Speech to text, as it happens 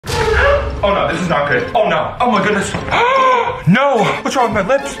Oh no, this is not good. Oh no. Oh my goodness. No. What's wrong with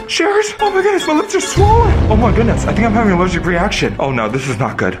my lips? Sharers. Oh my goodness, my lips are swollen. Oh my goodness, I think I'm having an allergic reaction. Oh no, this is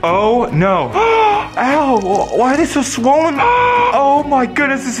not good. Oh no. Ow, why are they so swollen? Oh my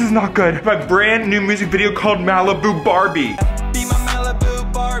goodness, this is not good. My brand new music video called Malibu Barbie. Be my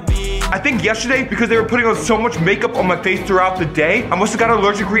Malibu Barbie. I think yesterday, because they were putting on so much makeup on my face throughout the day, I must have got an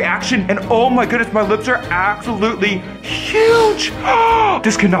allergic reaction, and oh my goodness, my lips are absolutely huge.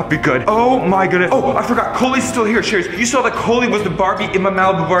 This cannot be good. Oh my goodness. Oh, I forgot, Coley's still here, Sharers. You saw that Coley was the Barbie in my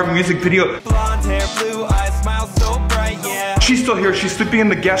Malibu Barbie music video. Blonde hair, blue eyes, smile so bright, yeah. She's still here, she's sleeping in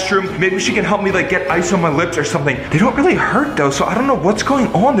the guest room. Maybe she can help me like get ice on my lips or something. They don't really hurt though, so I don't know what's going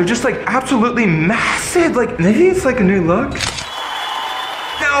on. They're just like absolutely massive. Like, maybe it's like a new look.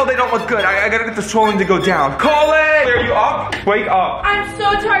 No, they don't look good. I gotta get the swelling to go down. Coley! Are you up? Wake up. I'm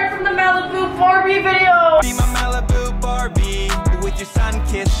so tired from the Malibu Barbie video. Be my Malibu Barbie with your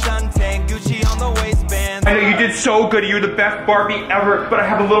sun-kissed suntan, Gucci on the waistband. I know you did so good. You're the best Barbie ever, but I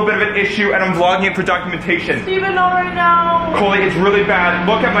have a little bit of an issue and I'm vlogging it for documentation. Steven, not right now. Coley, it's really bad.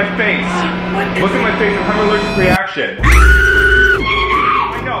 Look at my face. Look at my face. I'm having an allergic reaction.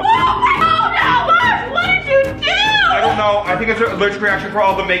 I know. I don't know. I think it's an allergic reaction for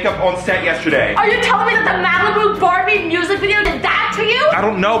all the makeup on set yesterday. Are you telling me that the Malibu Barbie music video did that to you? I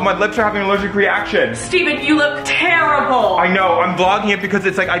don't know. My lips are having an allergic reaction. Steven, you look terrible. I know. I'm vlogging it because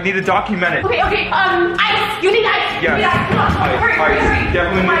it's like I need to document it. Okay, ice. You need ice. Yes. You need ice. Come on, hurry.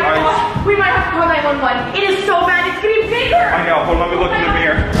 Definitely need ice. We might have to call 911. It is so bad. It's getting bigger. I know. Hold on. Let me look in the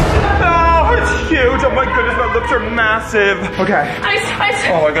mirror. Oh, it's huge. Oh my goodness. My lips are massive. Okay. Ice.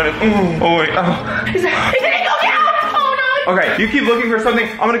 Oh my goodness. Oh wait. Oh. Is it gonna go down? Okay, you keep looking for something.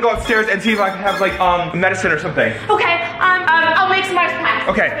 I'm gonna go upstairs and see if I can have like medicine or something. Okay, I'll make some ice packs.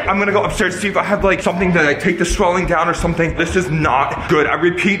 Okay, I'm gonna go upstairs to see if I have like something to like take the swelling down or something. This is not good. I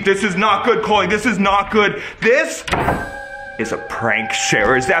repeat, this is not good, Coley. This is not good. This is a prank,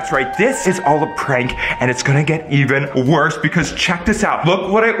 Sharers. That's right, this is all a prank, and it's gonna get even worse because check this out.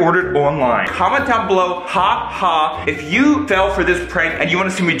 Look what I ordered online. Comment down below, ha, if you fell for this prank and you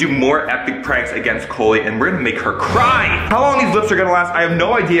wanna see me do more epic pranks against Coley, and we're gonna make her cry. How long these lips are gonna last, I have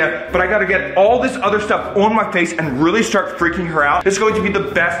no idea, but I gotta get all this other stuff on my face and really start freaking her out. This is going to be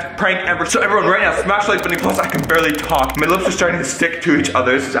the best prank ever. So everyone, right now, smash the like button, plus I can barely talk. My lips are starting to stick to each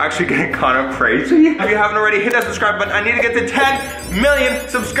other. This is actually getting kind of crazy. If you haven't already, hit that subscribe button. I need to get to 10 million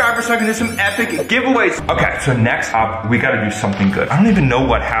subscribers so I can do some epic giveaways. Okay, so next up, we gotta do something good. I don't even know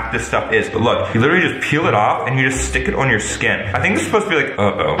what half this stuff is, but look, you literally just peel it off and you just stick it on your skin. I think this is supposed to be like,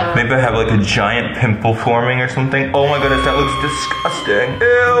 maybe I have like a giant pimple forming or something. Oh my goodness, that looks disgusting.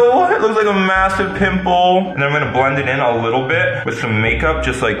 Ew, it looks like a massive pimple. And then I'm gonna blend it in a little bit with some makeup,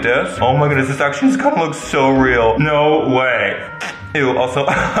 just like this. Oh my goodness, this actually just kind of looks so real. No way. Ew, also,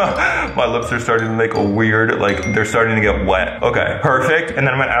 my lips are starting to make a weird, like, they're starting to get wet. Okay, perfect. And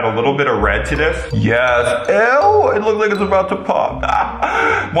then I'm gonna add a little bit of red to this. Yes. Ew, it looks like it's about to pop.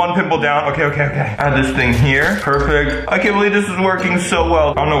 One pimple down. Okay. Add this thing here. Perfect. I can't believe this is working so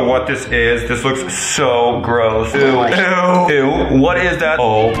well. I don't know what this is. This looks so gross. Ew. What is that?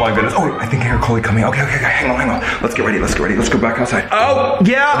 Oh my goodness. Oh, I think I hear Coley coming. Okay. Hang on. Let's get ready. Let's go back outside. Oh,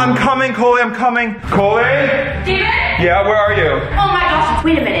 yeah, I'm coming, Coley. I'm coming. Coley? Steven? Yeah, where are you? Oh my gosh,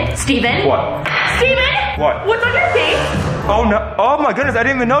 wait a minute. Steven? What? Steven? What? What's on your face? Oh no. Oh my goodness, I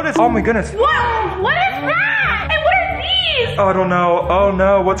didn't even notice. Oh my goodness. What is that? And what are these? Oh, I don't know. Oh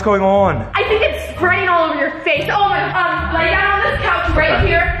no, what's going on? I think it's spreading all over your face. Oh my, lay down on this couch right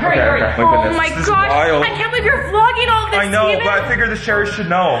here. Hurry. Oh my gosh. Wild. I can't believe you're vlogging all this, I know, Steven. but I figured the Sharers should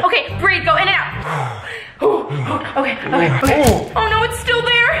know. Okay, breathe, go in and out. Okay. Oh no, it's still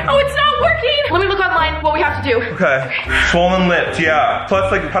there. Oh, it's not working. Let me look online what we have to do. Okay. Swollen lips, yeah.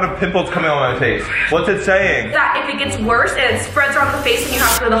 Plus like kind of pimples coming on my face. What's it saying? That if it gets worse and it spreads around the face, then you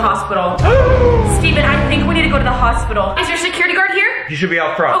have to go to the hospital. Steven, I think we need to go to the hospital. Is your security guard here? He should be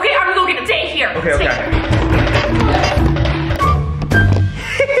out front. Okay, I'm gonna go get it. Stay here. Okay.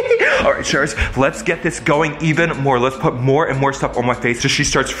 All right, Sharers, let's get this going even more. Let's put more and more stuff on my face so she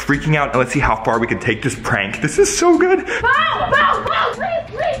starts freaking out, and let's see how far we can take this prank. This is so good. Wow,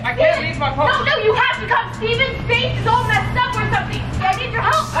 please. I can't leave my phone. No, you have to come. Steven's face is all messed up or something. I need your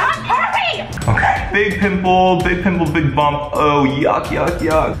help. Hurry. Okay, big pimple, big bump. Oh, yuck.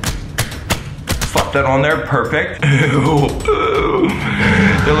 Slap that on there, perfect. Ew.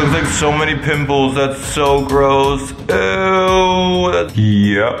 That looks like so many pimples. That's so gross. Ew.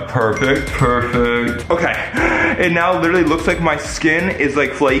 Yep, perfect. Okay, it now literally looks like my skin is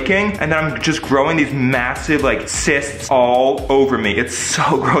like flaking, and then I'm just growing these massive like cysts all over me. It's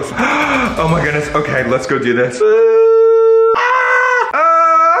so gross. Oh my goodness. Okay, let's go do this.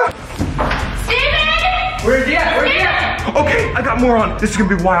 Okay, I got more on. This is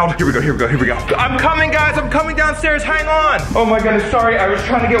gonna be wild. Here we go, here we go, here we go. I'm coming, guys. I'm coming downstairs. Hang on. Oh my goodness, sorry. I was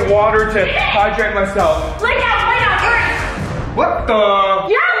trying to get water to hydrate myself. Lay down, hurry. What the?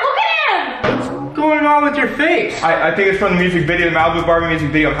 Yeah, look at him. What's going on with your face? I think it's from the music video, the Malibu Barbie music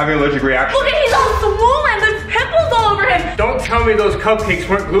video. I'm having an allergic reaction. Look at, he's all swollen. There's pimples all over him. Don't tell me those cupcakes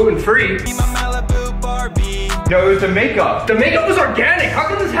weren't gluten-free. Be my Malibu Barbie. No, it was the makeup. The makeup was organic. How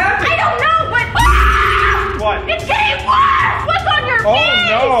could this happen? I don't know, but What? it's getting worse. What's on your Oh, face?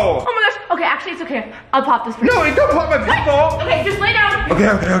 no. Oh my gosh. Okay, actually, it's okay. I'll pop this for you. No, it don't pop my pimple. Okay, just lay down. Okay.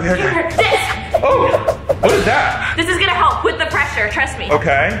 Here, this. Oh, what is that? This is gonna help with the pressure, trust me.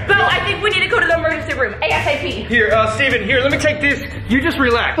 Okay. But I think we need to go to the emergency room, ASAP. Here, Steven, here, let me take this. You just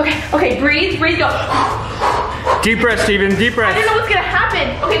relax. Okay, breathe, go. Deep breath, Steven, deep I breath. don't know what's gonna happen.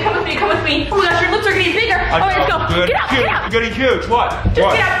 Okay, come with me. Oh my gosh, your lips are getting bigger. Let's go. Good. Get out. You're getting huge. What? Just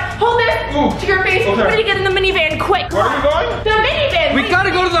What? get out. Hold this to your face. Okay. We need to get in the minivan, quick. Where are we going? The minivan. We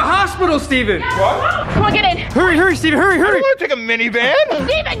gotta go to the hospital, Steven. What? Come on, get in. Hurry, Steven, hurry. I want to take a minivan.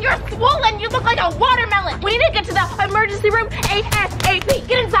 Steven, you're swollen. You look like a watermelon. We need to get to the emergency room ASAP.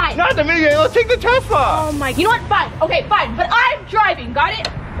 Get inside. Not the minivan. Let's take the Tesla. Oh my. You know what? Fine. Okay, fine. But I'm driving. Got it?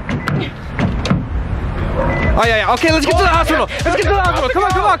 Oh, yeah. Okay, let's get to the hospital. Come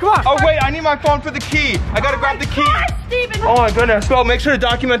on. Oh wait, I need my phone for the key. I gotta grab the key. Gosh, Steven. Oh my goodness. Well, make sure to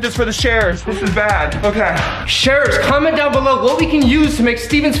document this for the shares. This is bad. Okay. Sharers, comment down below what we can use to make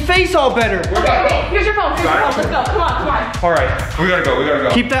Steven's face all better. Okay, here's your phone. Let's go. Come on. All right, we gotta go.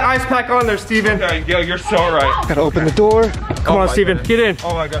 Keep that ice pack on there, Steven. Okay, yeah, you're so right. Gotta open the door. Come on, my Steven, goodness. get in.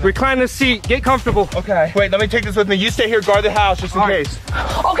 Oh my goodness. Recline the seat, get comfortable. Okay. Wait, let me take this with me. You stay here, guard the house just in case.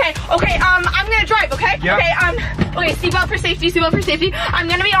 Okay, I'm gonna drive, okay? Yeah. Okay, seatbelt for safety. I'm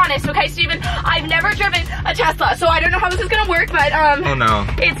gonna be honest, okay, Steven? I've never driven a Tesla, so I don't know how this is gonna work, but Oh no.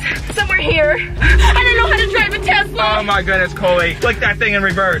 it's somewhere here. I don't know how to drive a Tesla. Oh my goodness, Coley. Flick that thing in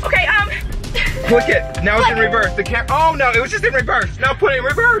reverse. Okay, Click it. Now it's in reverse. Oh no, it was just in reverse. Now put it in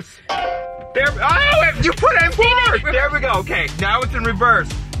reverse. There. Oh, you put it in forward. There we go. Okay, now it's in reverse.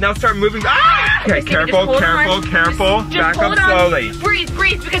 Now start moving. Ah! Okay, careful. Just Back hold up on. slowly.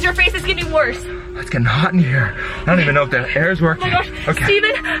 Breathe, because your face is getting worse. It's getting hot in here. I don't even know if the air is working. Oh my gosh, Okay.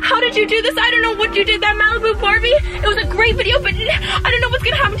 Steven, how did you do this? I don't know what you did, that Malibu Barbie. It was a great video, but I don't know what's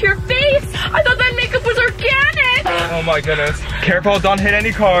gonna happen to your face. I thought that makeup was organic. Oh my goodness. Careful, don't hit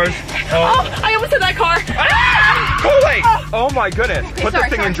any cars. Oh, I almost hit that car. Coley! Oh my goodness. Okay, Put this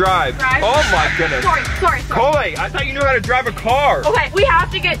thing in drive. Drive. Oh my goodness. Sorry. Coley, I thought you knew how to drive a car. Okay, we have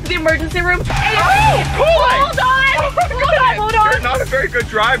to get to the emergency room. Coley! Hold on. You're not a very good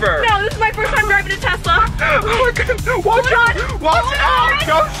driver. No, this is my first time driving a Tesla. Oh my goodness. Watch out.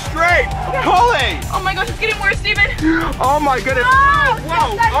 Go straight. Okay. Coley! Oh my gosh, it's getting worse, Steven. Oh my goodness. Oh,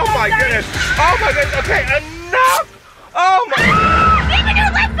 Whoa. stop. Oh my goodness. Oh my goodness. Okay, enough. Oh my. Steven,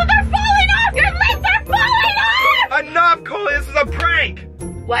 your lips are falling off. Your lips are falling off. Enough, Coley. This is a prank.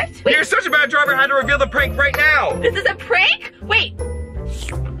 What? You're such a bad driver. I had to reveal the prank right now. This is a prank? Wait.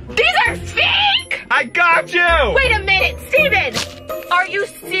 These are fake? I got you. Wait a minute, Steven. Are you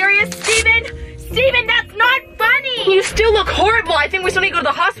serious, Steven? Steven, that's not funny. You still look horrible. I think we still need to go to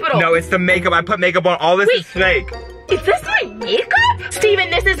the hospital. No, it's the makeup. I put makeup on. All this is fake. Is this my makeup? Steven,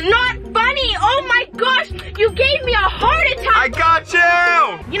 this is not funny. Oh my gosh, you gave me a heart attack. I got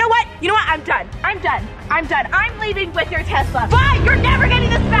you. You know what? I'm done. I'm leaving with your Tesla. Bye, you're never getting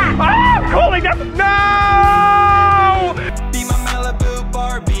this back. Oh, Coley, no. Be my Malibu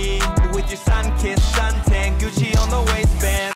Barbie with your sun-kissed suntan Gucci on the waist.